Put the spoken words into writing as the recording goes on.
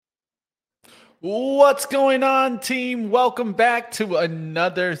What's going on, team? Welcome back to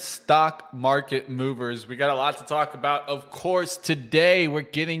another Stock Market Movers. We got a lot to talk about. Of course, today we're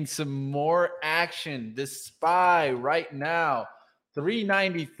getting some more action. The SPY right now,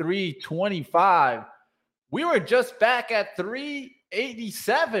 393.25. We were just back at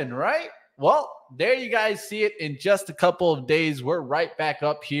 387, right? Well, there you guys see it. In just a couple of days, we're right back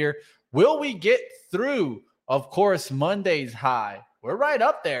up here. Will we get through, of course, Monday's high? We're right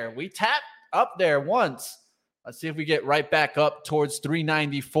up there. We tapped up there once. Let's see if we get right back up towards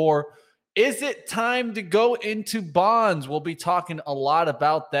 394. Is it time to go into bonds? We'll be talking a lot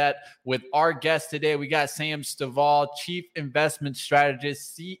about that with our guest today. We got Sam Stovall, Chief Investment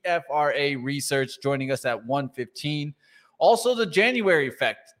Strategist, CFRA Research, joining us at 1:15. Also, the January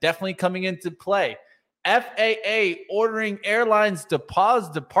effect definitely coming into play. FAA ordering airlines to pause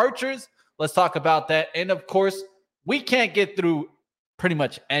departures. Let's talk about that. And of course, we can't get through pretty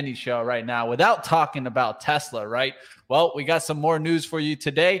much any show right now without talking about Tesla, right? Well, we got some more news for you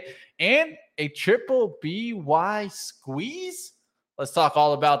today and a triple BY squeeze. Let's talk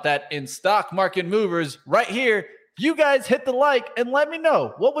all about that in Stock Market Movers right here. You guys hit the like and let me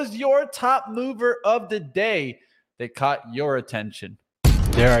know, what was your top mover of the day that caught your attention?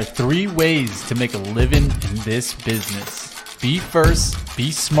 There are 3 ways to make a living in this business. Be first, be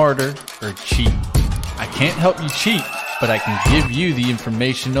smarter, or cheat. I can't help you cheat, but I can give you the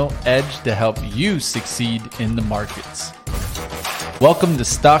informational edge to help you succeed in the markets. Welcome to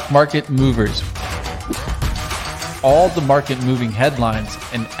Stock Market Movers. All the market moving headlines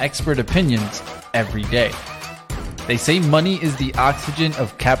and expert opinions every day. They say money is the oxygen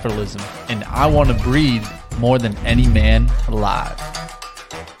of capitalism, and I want to breathe more than any man alive.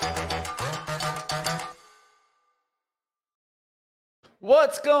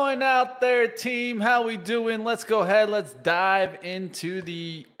 What's going out there, team? How we doing? Let's go ahead. Let's dive into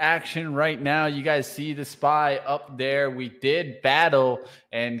the action right now. You guys see the SPY up there. We did battle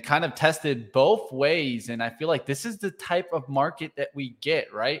and kind of tested both ways. And I feel like this is the type of market that we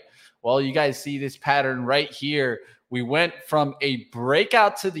get, right? Well, you guys see this pattern right here. We went from a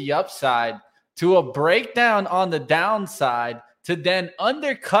breakout to the upside to a breakdown on the downside to then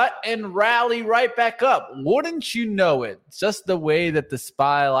undercut and rally right back up. Wouldn't you know it? It's just the way that the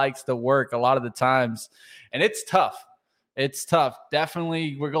SPY likes to work a lot of the times. And it's tough. It's tough.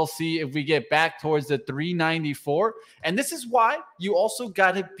 Definitely, we're going to see if we get back towards the 394. And this is why you also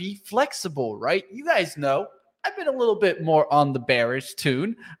got to be flexible, right? You guys know I've been a little bit more on the bearish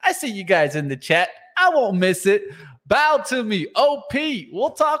tune. I see you guys in the chat. I won't miss it. Bow to me. OP.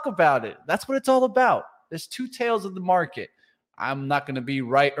 We'll talk about it. That's what it's all about. There's 2 tails of the market. I'm not going to be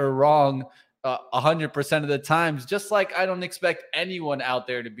right or wrong 100% of the times, just like I don't expect anyone out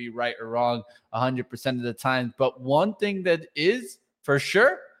there to be right or wrong 100% of the time. But one thing that is for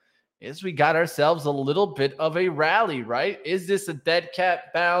sure is we got ourselves a little bit of a rally, right? Is this a dead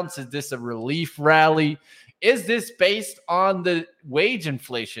cat bounce? Is this a relief rally? Is this based on the wage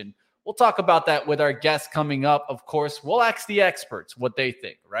inflation? We'll talk about that with our guests coming up. Of course, we'll ask the experts what they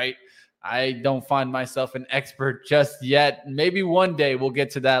think, right? I don't find myself an expert just yet. Maybe one day we'll get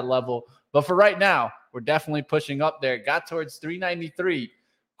to that level. But for right now, we're definitely pushing up there. Got towards 393. Of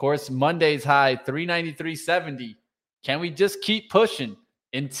course, Monday's high, 393.70. Can we just keep pushing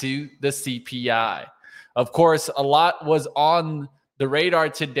into the CPI? Of course, a lot was on the radar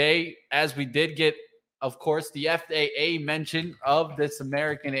today as we did get, of course, the FAA mention of this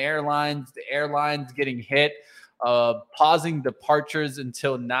American Airlines, the airlines getting hit. Pausing departures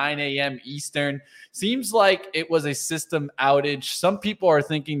until 9 a.m. Eastern. Seems like it was a system outage. Some people are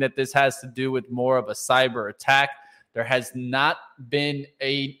thinking that this has to do with more of a cyber attack. There has not been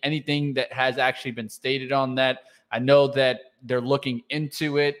anything that has actually been stated on that. I know that they're looking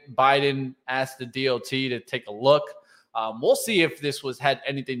into it. Biden asked the DOT to take a look. We'll see if this had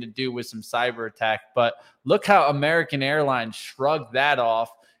anything to do with some cyber attack. But look how American Airlines shrugged that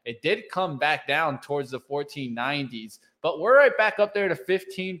off. It did come back down towards the 1490s, but we're right back up there to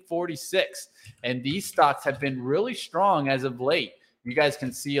 1546. And these stocks have been really strong as of late. You guys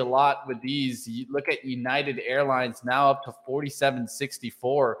can see a lot with these. You look at United Airlines now up to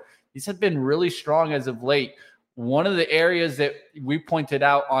 4764. These have been really strong as of late. One of the areas that we pointed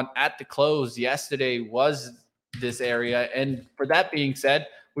out on at the close yesterday was this area. And for that being said,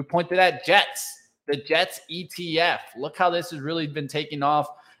 we pointed at Jets, the Jets ETF. Look how this has really been taking off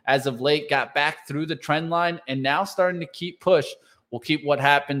as of late, got back through the trend line and now starting to keep push. We'll keep what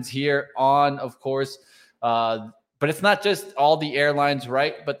happens here on, of course. But it's not just all the airlines,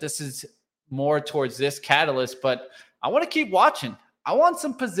 right? But this is more towards this catalyst. But I want to keep watching. I want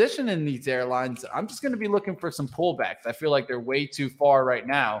some position in these airlines. I'm just going to be looking for some pullbacks. I feel like they're way too far right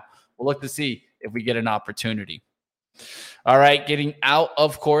now. We'll look to see. if we get an opportunity. All right, getting out,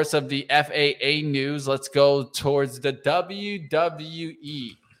 of course, of the FAA news, let's go towards the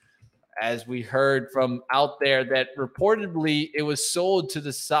WWE. As we heard from out there that reportedly it was sold to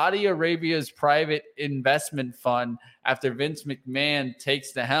the Saudi Arabia's private investment fund after Vince McMahon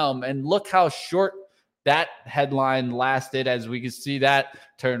takes the helm. And look how short that headline lasted, as we can see that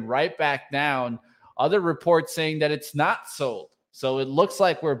turn right back down. Other reports saying that it's not sold. So it looks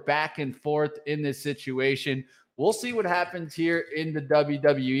like we're back and forth in this situation. We'll see what happens here in the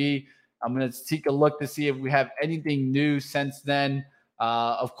WWE. I'm going to take a look to see if we have anything new since then.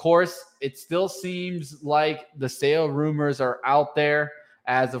 Of course, it still seems like the sale rumors are out there,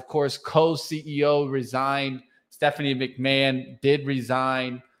 as, of course, co-CEO resigned. Stephanie McMahon did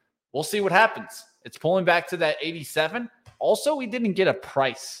resign. We'll see what happens. It's pulling back to that 87. Also, we didn't get a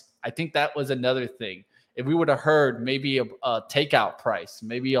price. I think that was another thing. If we would have heard maybe a takeout price,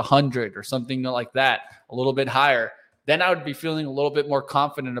 maybe 100 or something like that, a little bit higher, then I would be feeling a little bit more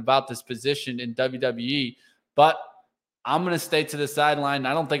confident about this position in WWE. But I'm going to stay to the sideline.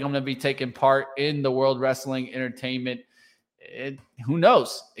 I don't think I'm going to be taking part in the World Wrestling Entertainment. Who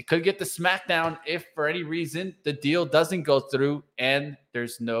knows? It could get the SmackDown if for any reason the deal doesn't go through and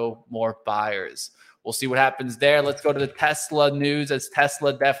there's no more buyers. We'll see what happens there. Let's go to the Tesla news, as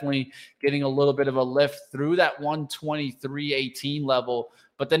Tesla definitely getting a little bit of a lift through that 123.18 level,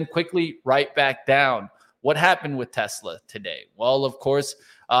 but then quickly right back down. What happened with Tesla today? Well, of course,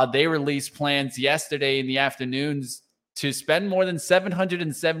 they released plans yesterday in the afternoons to spend more than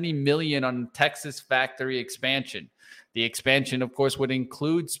 $770 million on Texas factory expansion. The expansion, of course, would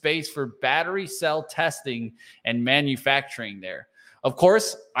include space for battery cell testing and manufacturing there. Of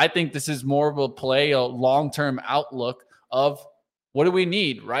course, I think this is more of a play, a long-term outlook of what do we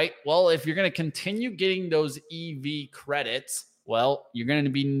need, right? Well, if you're going to continue getting those EV credits, well, you're going to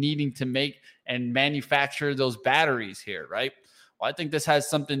be needing to make and manufacture those batteries here, right? Well, I think this has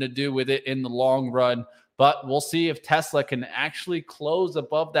something to do with it in the long run, but we'll see if Tesla can actually close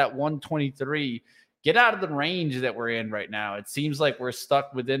above that 123, get out of the range that we're in right now. It seems like we're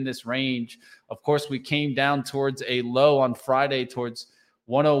stuck within this range. Of course, we came down towards a low on Friday towards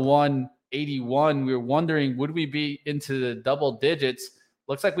 101.81. We were wondering, would we be into the double digits?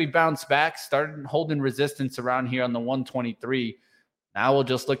 Looks like we bounced back, started holding resistance around here on the 123. Now we'll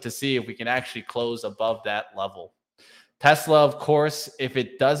just look to see if we can actually close above that level. Tesla, of course, if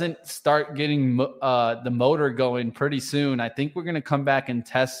it doesn't start getting the motor going pretty soon, I think we're going to come back and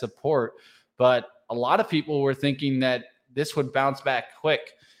test support. But a lot of people were thinking that this would bounce back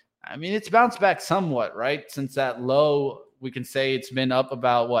quick. I mean, it's bounced back somewhat, right? Since that low, we can say it's been up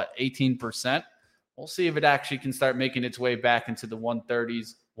about, 18%. We'll see if it actually can start making its way back into the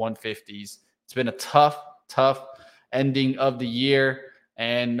 130s, 150s. It's been a tough ending of the year.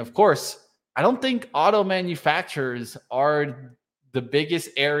 And, of course, I don't think auto manufacturers are the biggest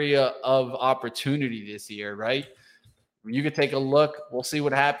area of opportunity this year, right? You could take a look. We'll see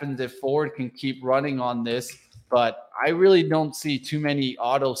what happens if Ford can keep running on this. But I really don't see too many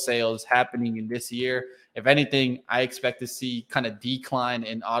auto sales happening in this year. If anything, I expect to see kind of decline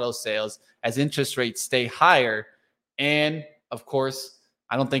in auto sales as interest rates stay higher. And, of course,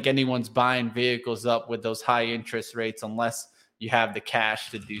 I don't think anyone's buying vehicles up with those high interest rates unless you have the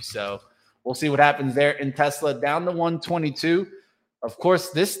cash to do so. We'll see what happens there in Tesla down to 122. Of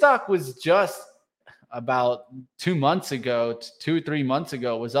course, this stock was just about 2 months ago, 2 or 3 months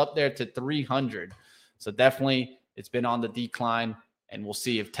ago, was up there to 300. So definitely it's been on the decline, and we'll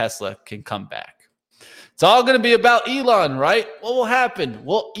see if Tesla can come back. It's all going to be about Elon, right? What will happen?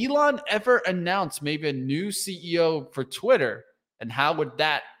 Will Elon ever announce maybe a new CEO for Twitter, and how would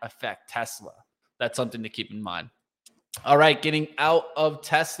that affect Tesla? That's something to keep in mind. All right, getting out of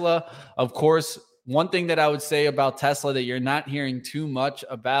Tesla, of course, one thing that I would say about Tesla that you're not hearing too much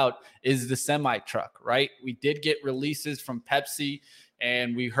about is the semi-truck, right? We did get releases from Pepsi,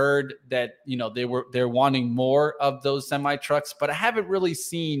 and we heard that, they're wanting more of those semi-trucks, but I haven't really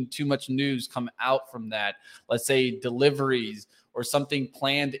seen too much news come out from that. Let's say deliveries or something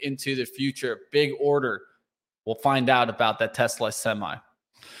planned into the future, big order. We'll find out about that Tesla semi.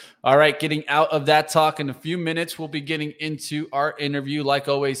 All right, getting out of that talk in a few minutes, we'll be getting into our interview. Like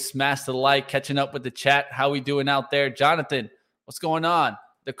always, smash the like, catching up with the chat. How we doing out there? Jonathan, what's going on?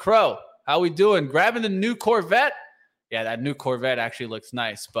 The Crow, how we doing? Grabbing the new Corvette? Yeah, that new Corvette actually looks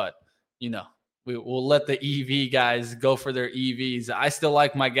nice, but, we'll let the EV guys go for their EVs. I still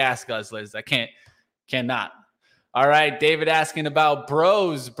like my gas guzzlers. I cannot. All right, David asking about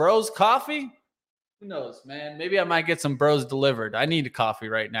Bros coffee? Who knows, man? Maybe I might get some Bros delivered. I need a coffee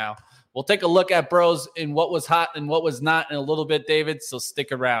right now. We'll take a look at Bros in what was hot and what was not in a little bit, David, so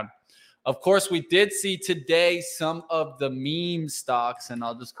stick around. Of course, we did see today some of the meme stocks, and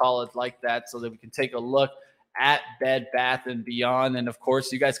I'll just call it like that so that we can take a look at Bed Bath and Beyond. And of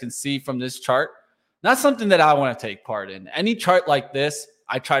course, you guys can see from this chart, not something that I want to take part in. Any chart like this,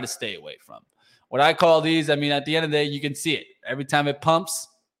 I try to stay away from. What I call these, I mean, at the end of the day, you can see it. Every time it pumps,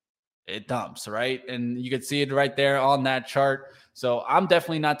 it dumps, right? And you can see it right there on that chart. So I'm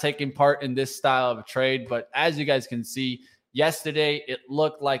definitely not taking part in this style of a trade. But as you guys can see, yesterday it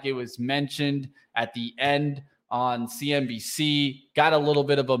looked like it was mentioned at the end on CNBC, got a little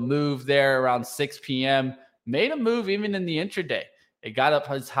bit of a move there around 6 p.m., made a move even in the intraday. It got up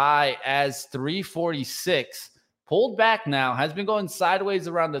as high as 346, pulled back now, has been going sideways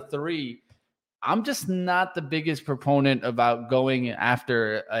around the 3. I'm just not the biggest proponent about going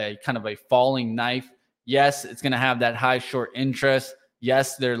after a kind of a falling knife. Yes, it's going to have that high short interest.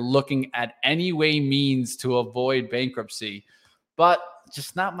 Yes, they're looking at any way means to avoid bankruptcy, but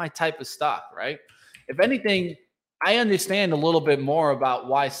just not my type of stock, right? If anything, I understand a little bit more about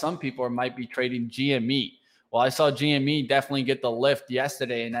why some people might be trading GME. Well, I saw GME definitely get the lift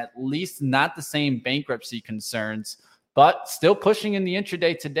yesterday, and at least not the same bankruptcy concerns, but still pushing in the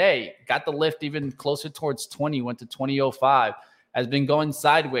intraday today. Got the lift even closer towards 20, went to 20.05, has been going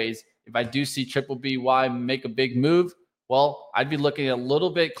sideways. If I do see Triple BY make a big move, well, I'd be looking a little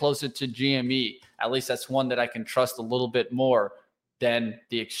bit closer to GME. At least that's one that I can trust a little bit more than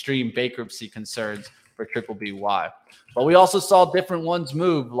the extreme bankruptcy concerns for Triple BY. But we also saw different ones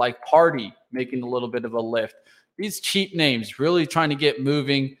move, like Party making a little bit of a lift. These cheap names really trying to get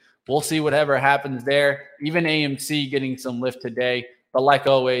moving. We'll see whatever happens there. Even AMC getting some lift today. But like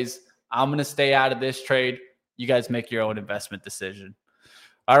always, I'm going to stay out of this trade. You guys make your own investment decision.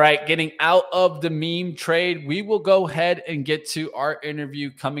 All right, getting out of the meme trade, we will go ahead and get to our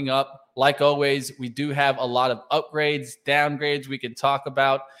interview coming up. Like always, we do have a lot of upgrades, downgrades we can talk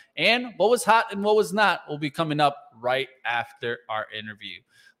about. And what was hot and what was not will be coming up right after our interview.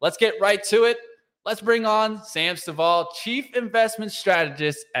 Let's get right to it. Let's bring on Sam Stovall, Chief Investment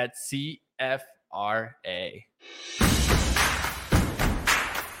Strategist at CFRA.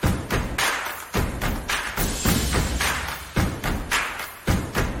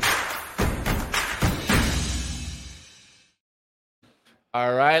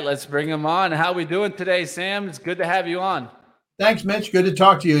 All right, let's bring him on. How we doing today, Sam? It's good to have you on. Thanks, Mitch. Good to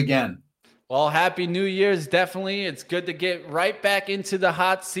talk to you again. Well, happy New Year's, definitely. It's good to get right back into the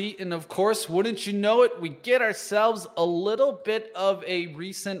hot seat. And of course, wouldn't you know it, we get ourselves a little bit of a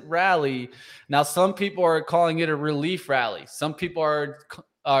recent rally. Now, some people are calling it a relief rally. Some people are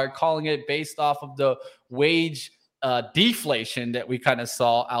calling it based off of the wage deflation that we kind of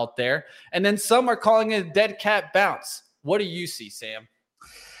saw out there. And then some are calling it a dead cat bounce. What do you see, Sam?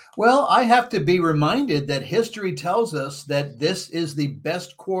 Well, I have to be reminded that history tells us that this is the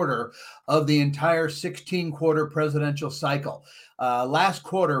best quarter of the entire 16-quarter presidential cycle. Last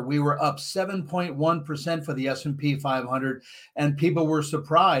quarter, we were up 7.1% for the S&P 500, and people were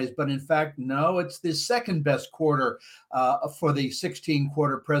surprised. But in fact, no, it's the second best quarter for the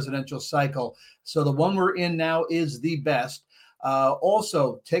 16-quarter presidential cycle. So the one we're in now is the best.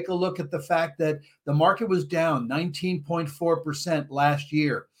 Also, take a look at the fact that the market was down 19.4% last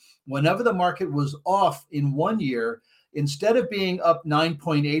year. Whenever the market was off in 1 year, instead of being up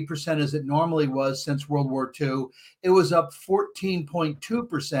 9.8% as it normally was since World War II, it was up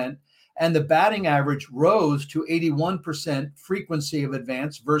 14.2%. And the batting average rose to 81% frequency of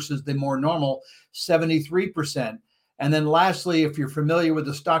advance versus the more normal 73%. And then lastly, if you're familiar with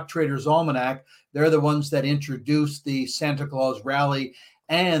the Stock Traders Almanac, they're the ones that introduced the Santa Claus rally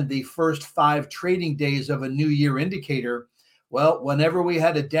and the first 5 trading days of a New Year indicator. Well, whenever we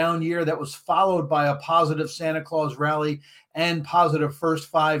had a down year that was followed by a positive Santa Claus rally and positive first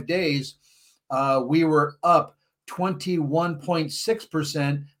 5 days, we were up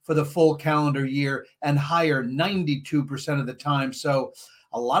 21.6% for the full calendar year and higher 92% of the time. So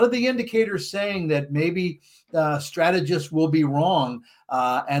a lot of the indicators saying that maybe strategists will be wrong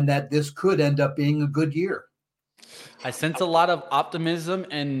and that this could end up being a good year. I sense a lot of optimism,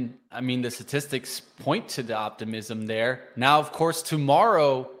 and I mean, the statistics point to the optimism there. Now, of course,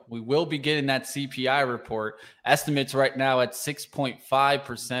 tomorrow we will be getting that CPI report. Estimates right now at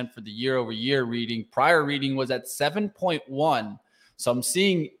 6.5% for the year-over-year reading. Prior reading was at 7.1. So I'm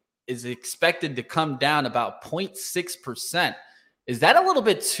seeing is expected to come down about 0.6%. Is that a little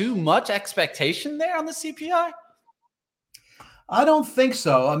bit too much expectation there on the CPI? I don't think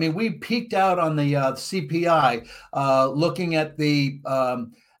so. I mean, we peaked out on the CPI looking at the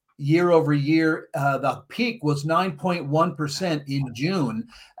year over year. The peak was 9.1% in June,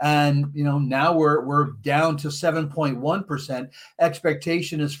 and now we're down to 7.1%.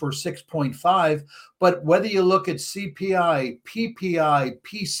 Expectation is for 6.5. But whether you look at CPI, PPI,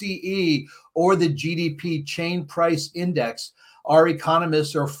 PCE, or the GDP chain price index, our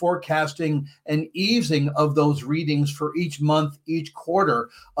economists are forecasting an easing of those readings for each month, each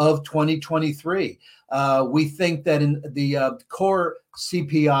quarter of 2023. We think that in the core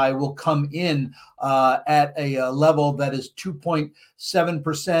CPI will come in at a level that is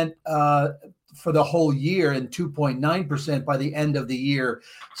 2.7% for the whole year and 2.9% by the end of the year.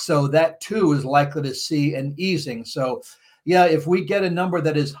 So that too is likely to see an easing. So yeah, if we get a number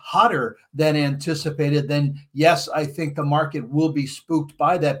that is hotter than anticipated, then yes, I think the market will be spooked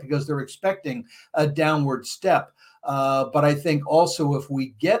by that because they're expecting a downward step. But I think also if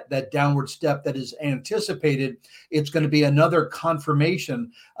we get that downward step that is anticipated, it's going to be another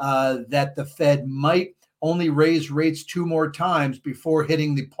confirmation that the Fed might only raise rates 2 more times before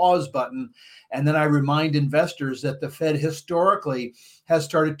hitting the pause button. And then I remind investors that the Fed historically has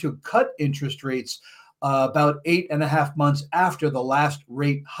started to cut interest rates about 8.5 months after the last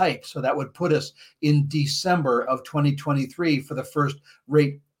rate hike. So that would put us in December of 2023 for the first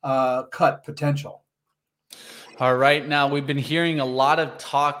rate cut potential. All right. Now, we've been hearing a lot of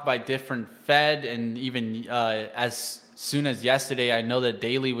talk by different Fed, and even as soon as yesterday, I know that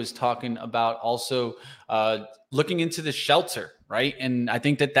Daly was talking about also looking into the shelter, right? And I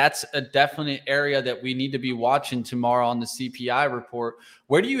think that that's a definite area that we need to be watching tomorrow on the CPI report.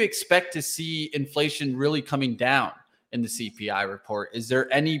 Where do you expect to see inflation really coming down in the CPI report? Is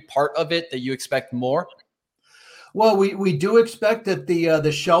there any part of it that you expect more? Well, we do expect that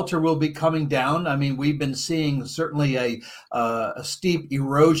the shelter will be coming down. I mean, we've been seeing certainly a steep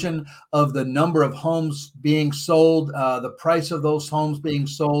erosion of the number of homes being sold, the price of those homes being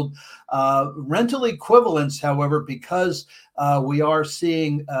sold. Rental equivalents, however, because we are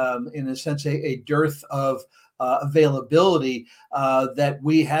seeing, in a sense, a dearth of availability, that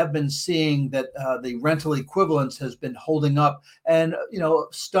we have been seeing that the rental equivalents has been holding up and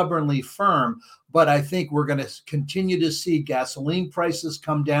stubbornly firm. But I think we're going to continue to see gasoline prices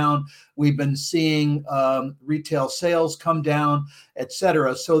come down. We've been seeing retail sales come down, et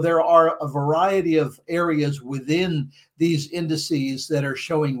cetera. So there are a variety of areas within these indices that are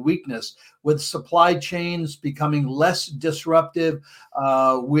showing weakness, with supply chains becoming less disruptive,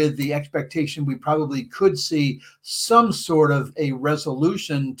 with the expectation we probably could see some sort of a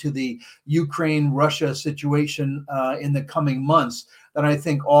resolution to the Ukraine-Russia situation in the coming months. Then I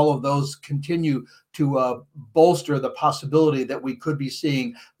think all of those continue to bolster the possibility that we could be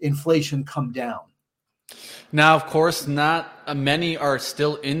seeing inflation come down. Now, of course, not many are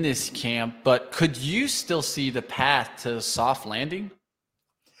still in this camp, but could you still see the path to a soft landing?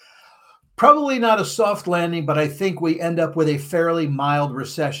 Probably not a soft landing, but I think we end up with a fairly mild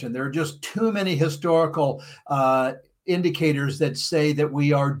recession. There are just too many historical indicators that say that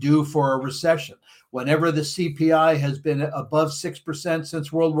we are due for a recession. Whenever the CPI has been above 6%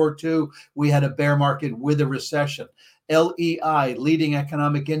 since World War II, we had a bear market with a recession. LEI, leading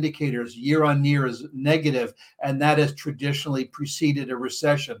economic indicators, year on year is negative, and that has traditionally preceded a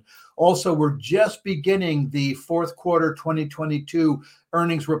recession. Also, we're just beginning the fourth quarter 2022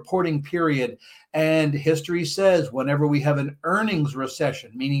 earnings reporting period. And history says whenever we have an earnings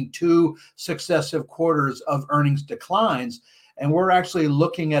recession, meaning 2 successive quarters of earnings declines, and we're actually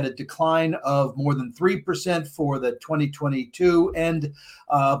looking at a decline of more than 3% for the 2022 end,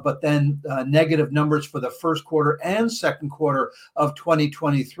 but then negative numbers for the first quarter and second quarter of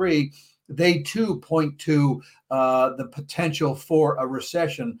 2023. They too point to the potential for a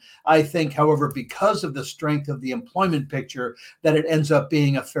recession. I think, however, because of the strength of the employment picture, that it ends up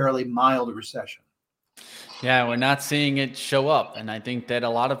being a fairly mild recession. Yeah, we're not seeing it show up. And I think that a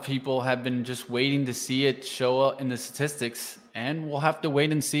lot of people have been just waiting to see it show up in the statistics. And we'll have to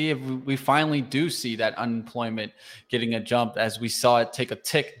wait and see if we finally do see that unemployment getting a jump, as we saw it take a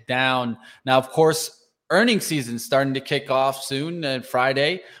tick down. Now, of course, earnings season starting to kick off soon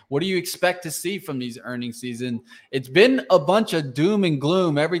Friday. What do you expect to see from these earnings season? It's been a bunch of doom and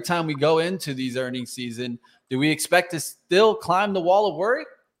gloom every time we go into these earnings season. Do we expect to still climb the wall of worry?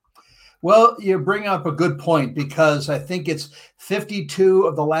 Well, you bring up a good point, because I think it's 52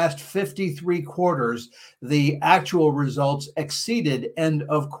 of the last 53 quarters, the actual results exceeded end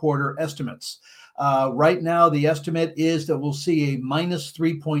of quarter estimates. Right now, the estimate is that we'll see a minus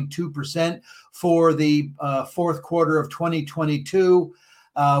 3.2% for the fourth quarter of 2022.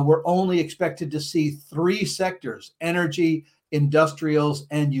 We're only expected to see 3 sectors: energy, industrials,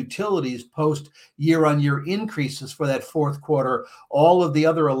 and utilities post year-on-year increases for that fourth quarter, all of the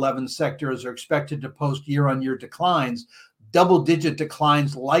other 11 sectors are expected to post year-on-year declines. Double-digit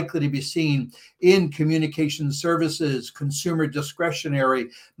declines likely to be seen in communication services, consumer discretionary,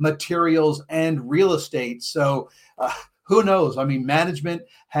 materials, and real estate. So who knows? I mean, management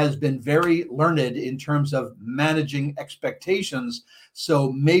has been very learned in terms of managing expectations.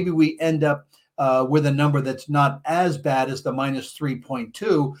 So maybe we end up with a number that's not as bad as the minus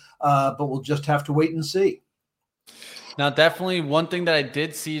 3.2, but we'll just have to wait and see. Now, definitely one thing that I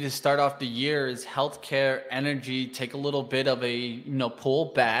did see to start off the year is healthcare, energy take a little bit of a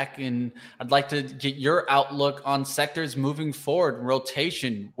pull back, and I'd like to get your outlook on sectors moving forward.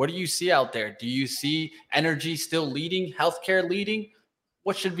 Rotation. What do you see out there? Do you see energy still leading, healthcare leading?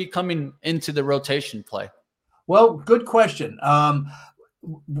 What should be coming into the rotation play? Well, good question.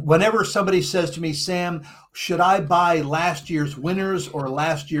 Whenever somebody says to me, Sam, should I buy last year's winners or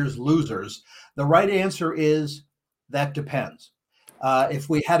last year's losers? The right answer is that depends. If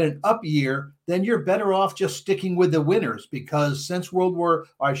we had an up year, then you're better off just sticking with the winners, because since since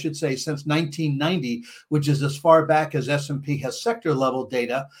 1990, which is as far back as S&P has sector level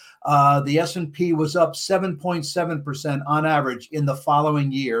data, the S&P was up 7.7% on average in the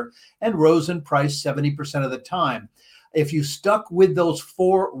following year and rose in price 70% of the time. If you stuck with those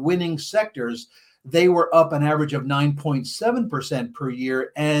four winning sectors, they were up an average of 9.7% per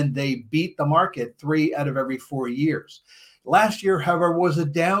year, and they beat the market 3 out of every 4 years. Last year, however, was a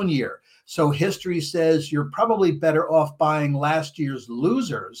down year. So history says you're probably better off buying last year's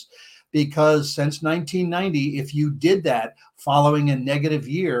losers, because since 1990, if you did that following a negative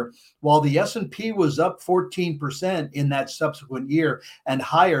year, while the S&P was up 14% in that subsequent year and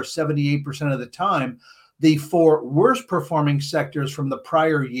higher 78% of the time, the four worst performing sectors from the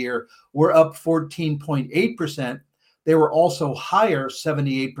prior year were up 14.8%. They were also higher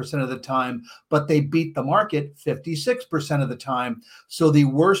 78% of the time, but they beat the market 56% of the time. So the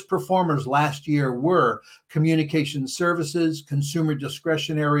worst performers last year were communication services, consumer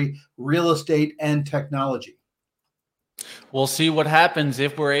discretionary, real estate, and technology. We'll see what happens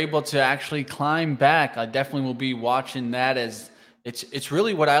if we're able to actually climb back. I definitely will be watching that, as it's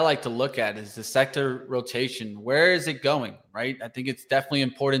really what I like to look at is the sector rotation. Where is it going, right? I think it's definitely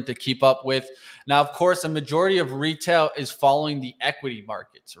important to keep up with. Now, of course, a majority of retail is following the equity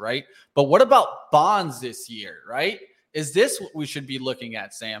markets, right? But what about bonds this year, right? Is this what we should be looking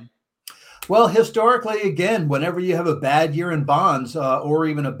at, Sam? Well, historically, again, whenever you have a bad year in bonds or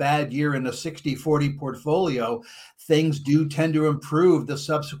even a bad year in a 60-40 portfolio, things do tend to improve the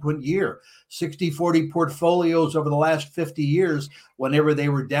subsequent year. 60-40 portfolios over the last 50 years, whenever they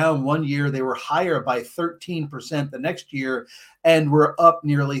were down one year, they were higher by 13% the next year and were up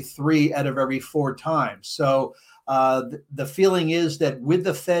nearly 3 out of every 4 times. So the feeling is that with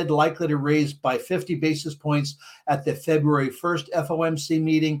the Fed likely to raise by 50 basis points at the February 1st FOMC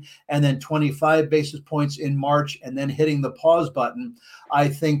meeting, and then 25 basis points in March, and then hitting the pause button, I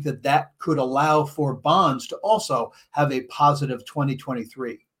think that that could allow for bonds to also have a positive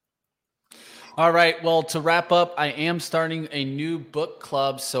 2023. All right. Well, to wrap up, I am starting a new book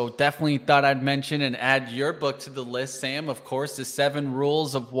club. So definitely thought I'd mention and add your book to the list, Sam. Of course, the 7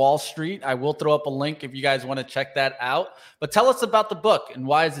 Rules of Wall Street. I will throw up a link if you guys want to check that out. But tell us about the book and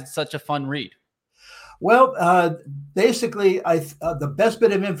why is it such a fun read? Well, basically, the best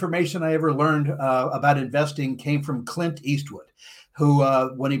bit of information I ever learned about investing came from Clint Eastwood, who,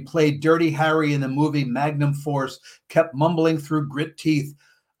 when he played Dirty Harry in the movie Magnum Force, kept mumbling through grit teeth,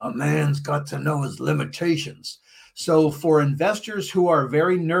 "A man's got to know his limitations." So for investors who are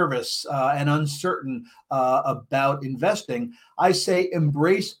very nervous and uncertain about investing, I say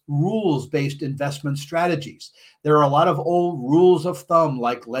embrace rules-based investment strategies. There are a lot of old rules of thumb,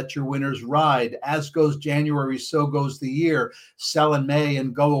 like let your winners ride, as goes January, so goes the year, sell in May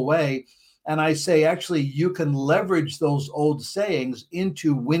and go away. And I say, actually, you can leverage those old sayings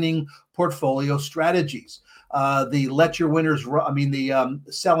into winning portfolio strategies. The let your winners,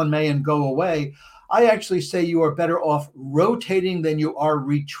 sell in May and go away. I actually say you are better off rotating than you are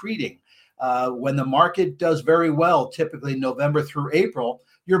retreating. When the market does very well, typically November through April,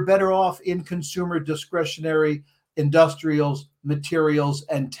 you're better off in consumer discretionary, industrials, materials,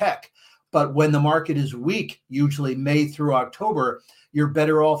 and tech. But when the market is weak, usually May through October, you're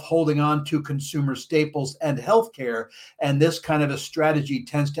better off holding on to consumer staples and healthcare. And this kind of a strategy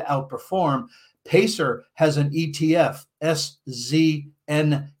tends to outperform Pacer has an ETF, SZNE,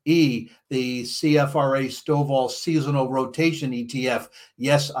 the CFRA Stovall Seasonal Rotation ETF.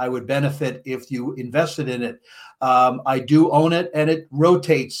 Yes, I would benefit if you invested in it. I do own it, and it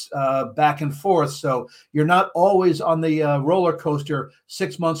rotates back and forth. So you're not always on the roller coaster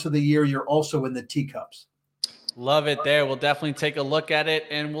 6 months of the year. You're also in the teacups. Love it there. We'll definitely take a look at it,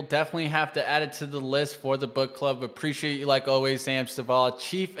 and we'll definitely have to add it to the list for the book club. Appreciate you like always, Sam Stovall,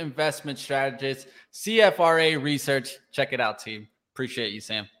 Chief Investment Strategist, CFRA Research. Check it out, team. Appreciate you,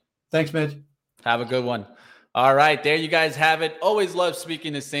 Sam. Thanks, Mitch. Have a good one. All right, there you guys have it. Always love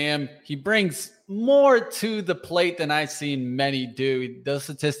speaking to Sam. He brings more to the plate than I've seen many do. Those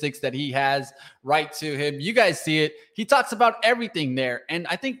statistics that he has right to him, you guys see it. He talks about everything there. And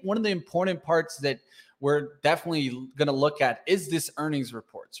I think one of the important parts that we're definitely going to look at is this earnings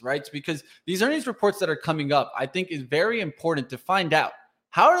reports, right? Because these earnings reports that are coming up, I think is very important to find out.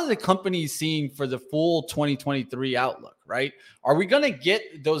 How are the companies seeing for the full 2023 outlook, right? Are we going to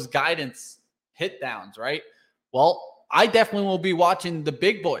get those guidance hit downs, right? Well, I definitely will be watching the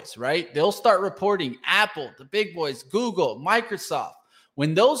big boys, right? They'll start reporting Apple, the big boys, Google, Microsoft.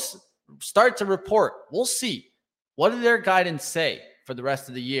 When those start to report, we'll see. What do their guidance say for the rest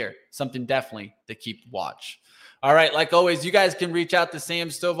of the year? Something definitely to keep watch. All right, like always, you guys can reach out to Sam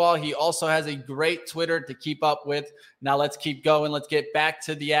Stovall. He also has a great Twitter to keep up with. Now let's keep going. Let's get back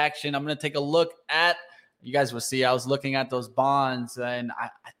to the action. I'm going to take a look at, you guys will see, I was looking at those bonds, and I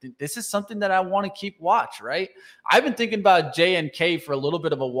think this is something that I want to keep watch, right? I've been thinking about JNK for a little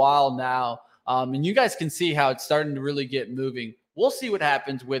bit of a while now, and you guys can see how it's starting to really get moving. We'll see what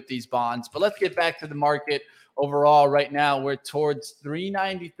happens with these bonds, but let's get back to the market. Overall, right now, we're towards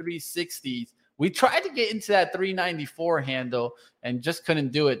 393.60. We tried to get into that 394 handle and just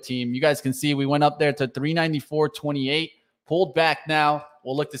couldn't do it, team. You guys can see we went up there to 394.28, pulled back now.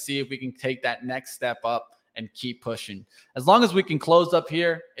 We'll look to see if we can take that next step up and keep pushing. As long as we can close up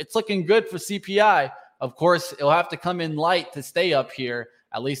here, it's looking good for CPI. Of course, it'll have to come in light to stay up here,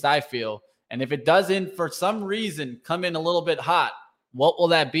 at least I feel. And if it doesn't, for some reason, come in a little bit hot, what will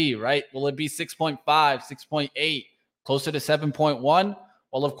that be, right? Will it be 6.5, 6.8, closer to 7.1?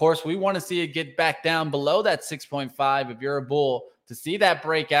 Well, of course, we want to see it get back down below that 6.5 if you're a bull to see that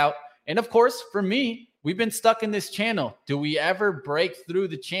breakout. And of course, for me, we've been stuck in this channel. Do we ever break through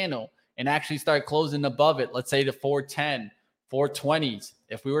the channel and actually start closing above it? Let's say the 410, 420s.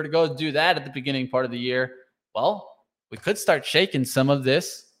 If we were to go do that at the beginning part of the year, well, we could start shaking some of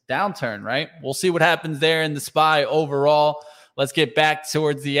this downturn, right? We'll see what happens there in the SPY overall. Let's get back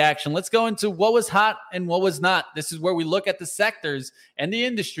towards the action. Let's go into what was hot and what was not. This is where we look at the sectors and the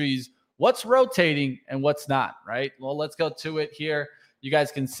industries, what's rotating and what's not, right? Well, let's go to it here. You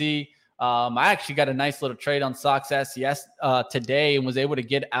guys can see I actually got a nice little trade on SOX SCS today and was able to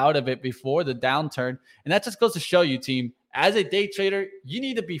get out of it before the downturn. And that just goes to show you, team, as a day trader, you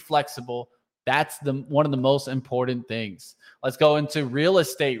need to be flexible. That's one of the most important things. Let's go into real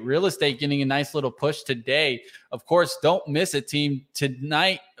estate. Real estate getting a nice little push today. Of course, don't miss it, team.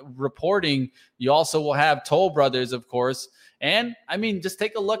 Tonight reporting, you also will have Toll Brothers, of course. And, I mean, just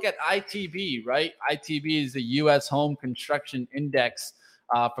take a look at ITB, right? ITB is the U.S. Home Construction Index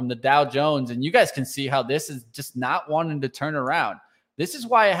from the Dow Jones. And you guys can see how this is just not wanting to turn around. This is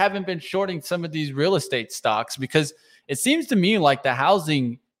why I haven't been shorting some of these real estate stocks, because it seems to me like the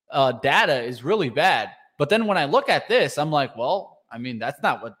housing data is really bad. But then when I look at this, I'm like, well, I mean, that's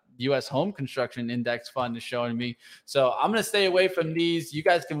not what U.S. Home Construction Index Fund is showing me. So I'm going to stay away from these. You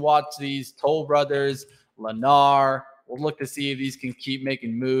guys can watch these. Toll Brothers, Lennar. We'll look to see if these can keep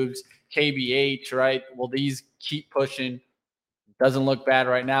making moves. KBH, right? Will these keep pushing? Doesn't look bad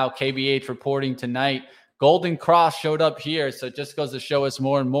right now. KBH reporting tonight. Golden Cross showed up here. So it just goes to show us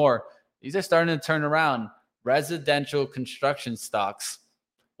more and more. These are starting to turn around. Residential construction stocks.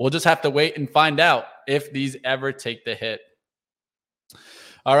 We'll just have to wait and find out if these ever take the hit.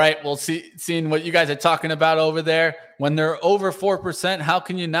 All right, we'll see. Seeing what you guys are talking about over there. When they're over 4%, how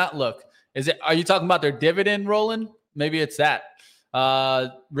can you not look? Are you talking about their dividend rolling? Maybe it's that.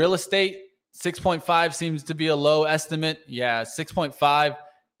 Real estate, 6.5 seems to be a low estimate. Yeah, 6.5.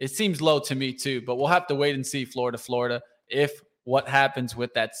 It seems low to me too, but we'll have to wait and see Florida, if what happens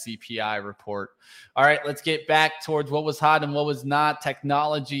with that CPI report. All right, let's get back towards what was hot and what was not.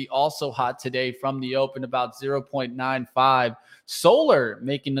 Technology also hot today from the open, about 0.95. Solar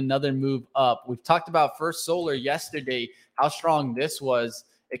making another move up. We've talked about First Solar yesterday, how strong this was.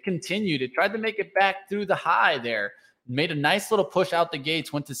 It continued. It tried to make it back through the high there. Made a nice little push out the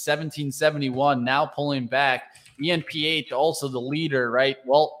gates, went to 1771, now pulling back. ENPH also the leader, right?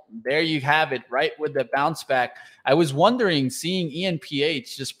 Well, there you have it, right, with the bounce back. I was wondering, seeing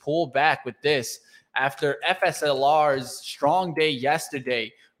ENPH just pull back with this after FSLR's strong day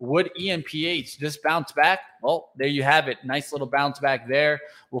yesterday, would ENPH just bounce back? Well, there you have it. Nice little bounce back there.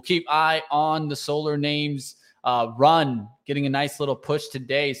 We'll keep eye on the solar names. Run getting a nice little push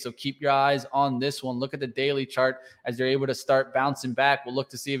today, so keep your eyes on this one. Look at the daily chart as they're able to start bouncing back. We'll look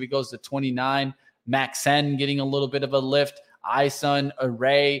to see if it goes to 29. Maxen getting a little bit of a lift. iSun,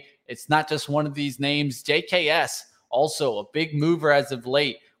 Array. It's not just one of these names. JKS also a big mover as of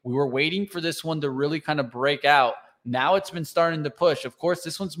late. We were waiting for this one to really kind of break out. Now it's been starting to push. Of course,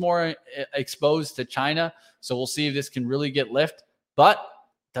 this one's more exposed to China, so we'll see if this can really get lift, but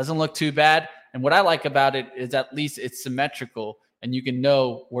doesn't look too bad. And what I like about it is at least it's symmetrical and you can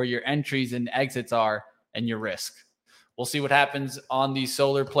know where your entries and exits are and your risk. We'll see what happens on these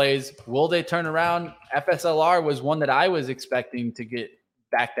solar plays. Will they turn around? FSLR was one that I was expecting to get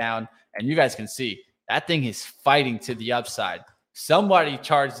back down, and you guys can see that thing is fighting to the upside. Somebody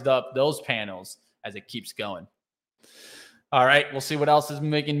charged up those panels as it keeps going. All right, we'll see what else is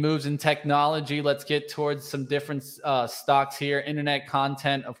making moves in technology. Let's get towards some different stocks here. Internet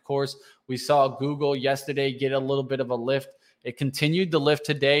content, of course. We saw Google yesterday get a little bit of a lift. It continued to lift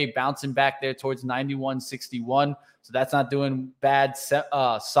today, bouncing back there towards 91.61. So that's not doing bad.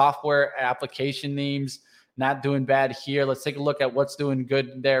 Software application names, not doing bad here. Let's take a look at what's doing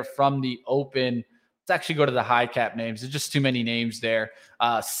good there from the open. Let's actually go to the high cap names. There's just too many names there.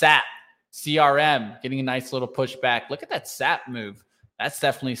 SAP. CRM getting a nice little pushback. Look at that SAP move. That's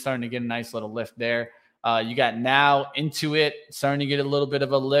definitely starting to get a nice little lift there. You got now Intuit starting to get a little bit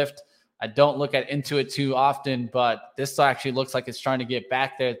of a lift. I don't look at Intuit too often, but this actually looks like it's trying to get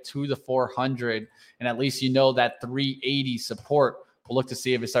back there to the 400. And at least you know that 380 support. We'll look to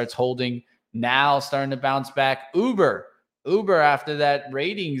see if it starts holding. Now starting to bounce back. Uber after that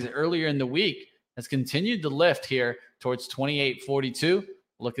ratings earlier in the week has continued to lift here towards 28.42.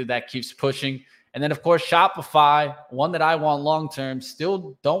 Look at that, keeps pushing. And then, of course, Shopify, one that I want long-term,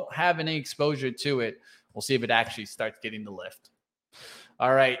 still don't have any exposure to it. We'll see if it actually starts getting the lift.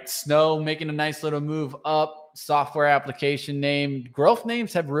 All right, Snow making a nice little move up. Software application name. Growth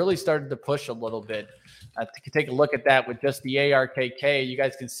names have really started to push a little bit. Take a look at that with just the ARKK. You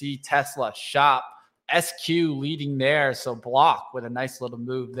guys can see Tesla, Shop, SQ leading there. So Block with a nice little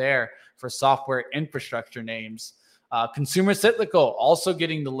move there for software infrastructure names. Consumer cyclical also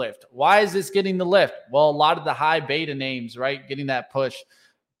getting the lift. Why is this getting the lift? Well, a lot of the high beta names, right, getting that push.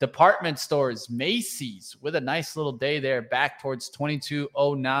 Department stores, Macy's with a nice little day there, back towards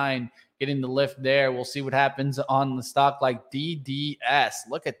 22.09, getting the lift there. We'll see what happens on the stock like DDS.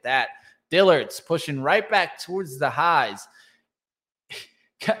 Look at that. Dillard's pushing right back towards the highs.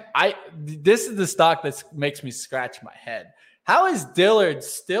 This is the stock that makes me scratch my head. How is Dillard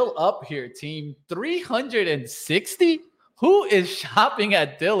still up here, team? 360? Who is shopping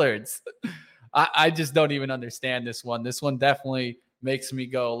at Dillard's? I just don't even understand this one. This one definitely makes me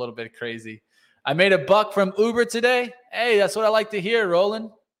go a little bit crazy. I made a buck from Uber today. Hey, that's what I like to hear, Roland.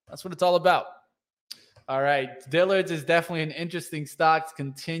 That's what it's all about. All right. Dillard's is definitely an interesting stock. It's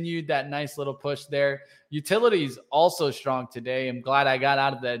continued that nice little push there. Utilities also strong today. I'm glad I got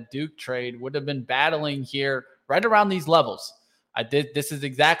out of that Duke trade. Would have been battling here right around these levels. This is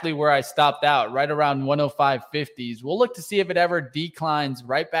exactly where I stopped out, right around 105.50s. We'll look to see if it ever declines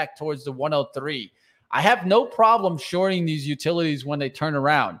right back towards the 103. I have no problem shorting these utilities when they turn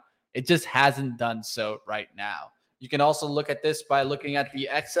around. It just hasn't done so right now. You can also look at this by looking at the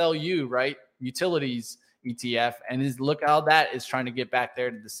XLU, right? Utilities ETF, and look how that is trying to get back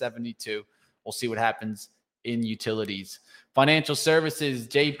there to the 72. We'll see what happens in utilities. Financial services,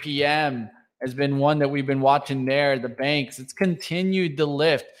 JPM, has been one that we've been watching there. The banks, it's continued to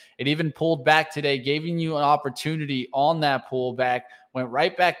lift. It even pulled back today, giving you an opportunity on that pullback, went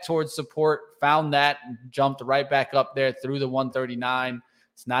right back towards support, found that, and jumped right back up there through the 139.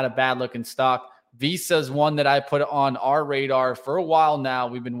 It's not a bad looking stock. Visa is one that I put on our radar for a while now.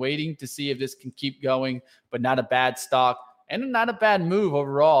 We've been waiting to see if this can keep going, but not a bad stock and not a bad move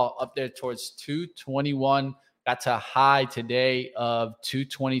overall, up there towards 221. Got to a high today of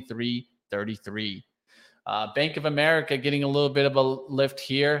 223.33. Bank of America getting a little bit of a lift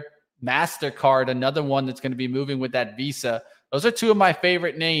here. MasterCard, another one that's going to be moving with that Visa. Those are two of my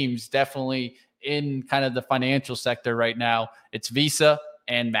favorite names, definitely in kind of the financial sector right now. It's Visa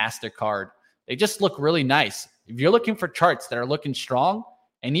and MasterCard. They just look really nice. If you're looking for charts that are looking strong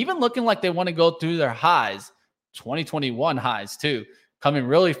and even looking like they want to go through their highs, 2021 highs too, coming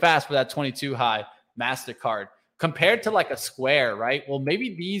really fast for that 22 high, MasterCard, compared to like a Square, right? Well,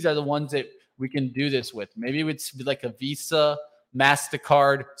 maybe these are the ones that we can do this with. Maybe it's like a Visa,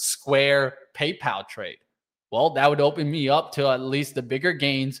 MasterCard, Square, PayPal trade. Well, that would open me up to at least the bigger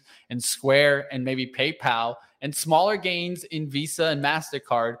gains in Square and maybe PayPal, and smaller gains in Visa and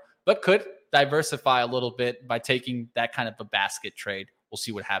MasterCard, but could diversify a little bit by taking that kind of a basket trade. We'll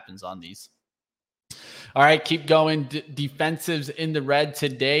see what happens on these. All right, keep going. Defensives in the red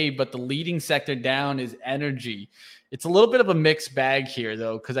today, but the leading sector down is energy. It's a little bit of a mixed bag here,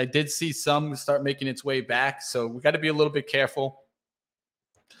 though, because I did see some start making its way back. So we got to be a little bit careful.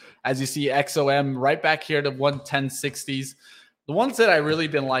 As you see, XOM right back here to 110.60s. The ones that I really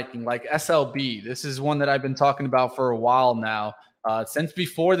been liking, like SLB, this is one that I've been talking about for a while now, since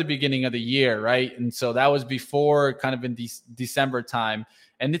before the beginning of the year, right? And so that was before kind of in December time.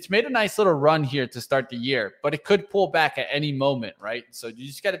 And it's made a nice little run here to start the year, but it could pull back at any moment, right? So you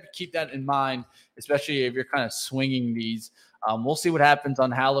just got to keep that in mind, especially if you're kind of swinging these. We'll see what happens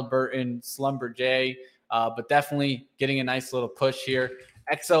on Halliburton, Schlumberger, but definitely getting a nice little push here.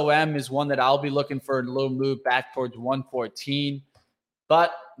 XOM is one that I'll be looking for a little move back towards 114.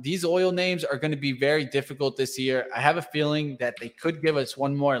 But these oil names are going to be very difficult this year. I have a feeling that they could give us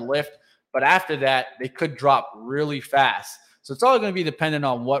one more lift, but after that, they could drop really fast. So it's all going to be dependent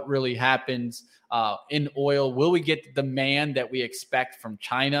on what really happens in oil. Will we get the demand that we expect from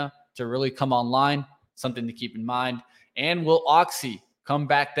China to really come online? Something to keep in mind. And will Oxy come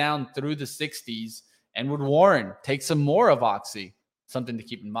back down through the 60s? And would Warren take some more of Oxy? Something to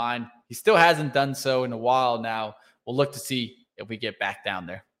keep in mind. He still hasn't done so in a while now. We'll look to see if we get back down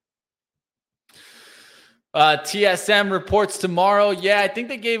there. TSM reports tomorrow. Yeah, I think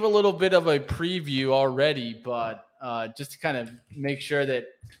they gave a little bit of a preview already, but just to kind of make sure that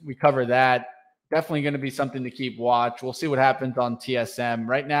we cover that. Definitely going to be something to keep watch. We'll see what happens on TSM.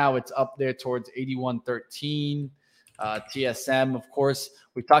 Right now, it's up there towards 81.13. TSM, of course,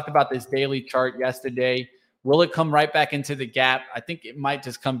 we talked about this daily chart yesterday. Will it come right back into the gap? I think it might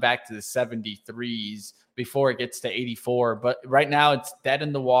just come back to the 73s before it gets to 84. But right now, it's dead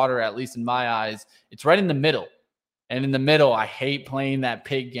in the water, at least in my eyes. It's right in the middle. And in the middle, I hate playing that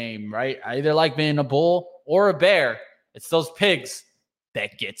pig game, right? I either like being a bull or a bear. It's those pigs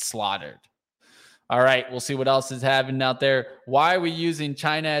that get slaughtered. All right, we'll see what else is happening out there. Why are we using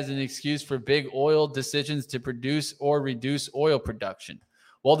China as an excuse for big oil decisions to produce or reduce oil production?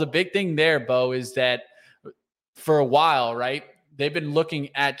 Well, the big thing there, Bo, is that for a while, right, they've been looking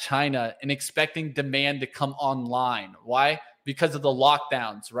at China and expecting demand to come online. Why? Because of the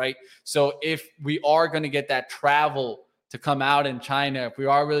lockdowns, right? So if we are going to get that travel to come out in China, if we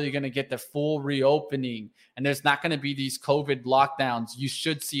are really going to get the full reopening and there's not going to be these COVID lockdowns, you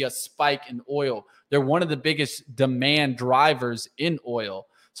should see a spike in oil. They're one of the biggest demand drivers in oil.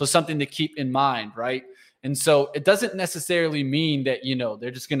 So something to keep in mind, right? And so it doesn't necessarily mean that,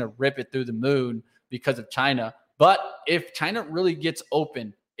 they're just going to rip it through the moon because of China. But if China really gets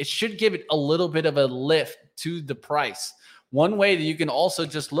open, it should give it a little bit of a lift to the price. One way that you can also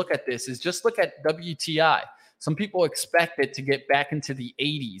just look at this is just look at WTI. Some people expect it to get back into the